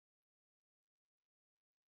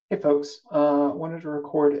Hey folks, wanted to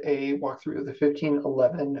record a walkthrough of the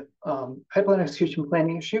 1511 pipeline execution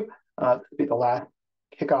planning issue. This will be the last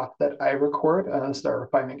kickoff that I record. This is our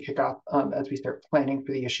refinement kickoff as we start planning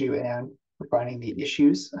for the issue and refining the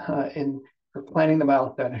issues for planning the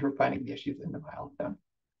milestone and refining the issues in the milestone.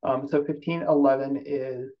 So 1511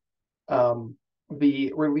 is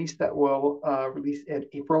the release that will release in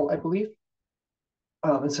April, I believe.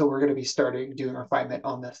 And so we're going to be starting doing refinement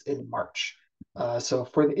on this in March. So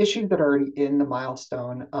for the issues that are already in the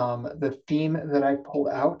milestone, the theme that I pulled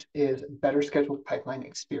out is better scheduled pipeline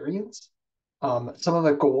experience. Some of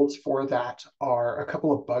the goals for that are a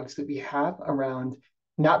couple of bugs that we have around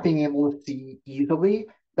not being able to see easily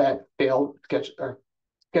that scheduled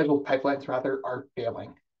pipelines rather are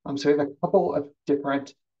failing. So we have a couple of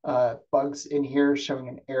different bugs in here showing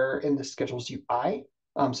an error in the schedules UI.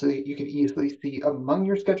 So that you can easily see among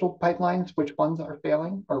your scheduled pipelines which ones are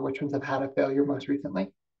failing or which ones have had a failure most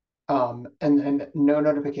recently. And then no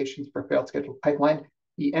notifications for failed scheduled pipeline.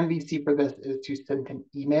 The MVC for this is to send an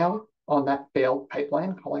email on that failed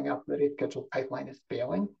pipeline calling out that a scheduled pipeline is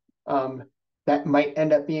failing. That might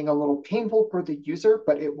end up being a little painful for the user,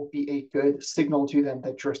 but it will be a good signal to them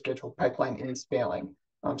that your scheduled pipeline is failing.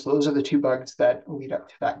 So those are the two bugs that lead up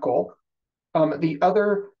to that goal. The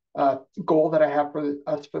other goal that I have for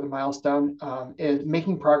us for the milestone is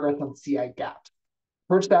making progress on CI gaps.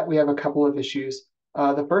 First, that we have a couple of issues.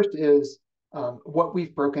 The first is what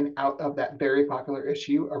we've broken out of that very popular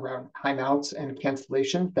issue around timeouts and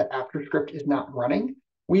cancellations that after script is not running.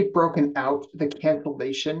 We've broken out the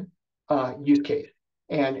cancellation use case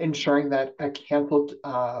and ensuring that a canceled,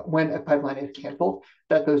 when a pipeline is canceled,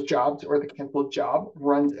 that those jobs or the canceled job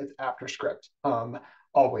runs as after script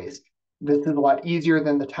always. This is a lot easier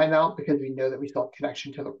than the timeout because we know that we still have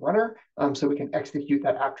connection to the runner, so we can execute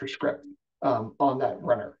that after script on that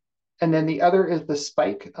runner. And then the other is the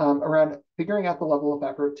spike around figuring out the level of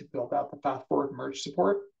effort to build out the fast forward merge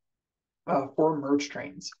support for merge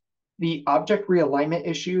trains. The object realignment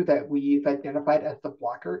issue that we've identified as the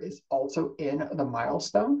blocker is also in the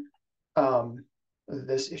milestone.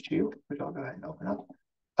 This issue, which I'll go ahead and open up.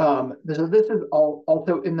 So this is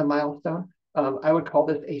also in the milestone. I would call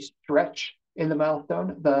this a stretch in the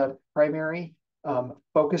milestone. The primary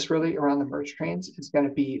focus really around the merge trains is going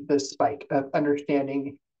to be the spike of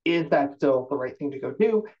understanding, is that still the right thing to go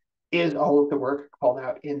do? Is all of the work called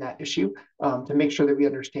out in that issue to make sure that we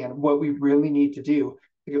understand what we really need to do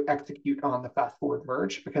to go execute on the fast forward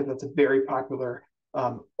merge, because that's a very popular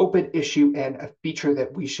open issue and a feature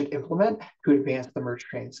that we should implement to advance the merge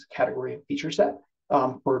trains category and feature set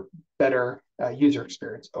for better user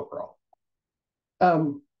experience overall.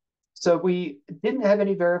 So we didn't have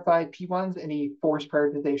any verified P1s, any forced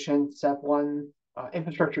prioritization, step one,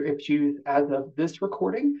 infrastructure issues as of this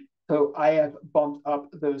recording. So I have bumped up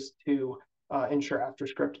those two ensure after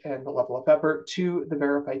script and the level of effort to the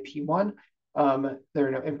verified P1. There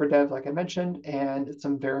are no infra devs, like I mentioned, and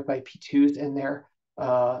some verified P2s in there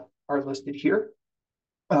are listed here.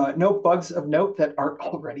 No bugs of note that aren't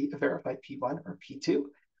already a verified P1 or P2.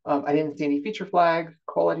 I didn't see any feature flags,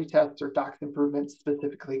 quality tests, or docs improvements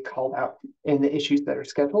specifically called out in the issues that are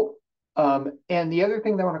scheduled. And the other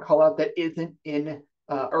thing that I want to call out that isn't in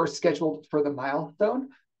or scheduled for the milestone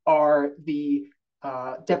are the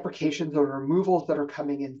deprecations or removals that are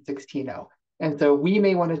coming in 16.0. And so we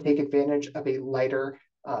may want to take advantage of a lighter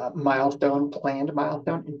planned milestone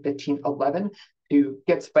in 1511 to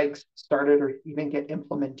get spikes started or even get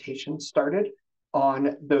implementation started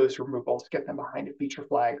on those removals, get them behind a feature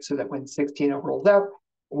flag so that when 16.0 rolls out,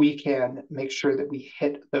 we can make sure that we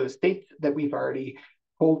hit those dates that we've already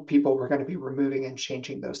told people we're going to be removing and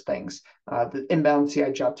changing those things. The inbound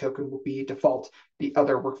CI job token will be default. The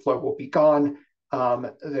other workflow will be gone.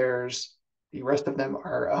 There's the rest of them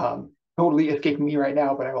are totally escaping me right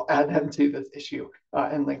now, but I will add them to this issue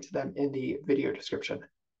and link to them in the video description.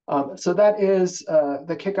 So that is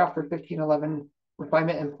the kickoff for 1511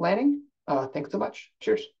 refinement and planning. Thanks so much.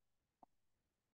 Cheers.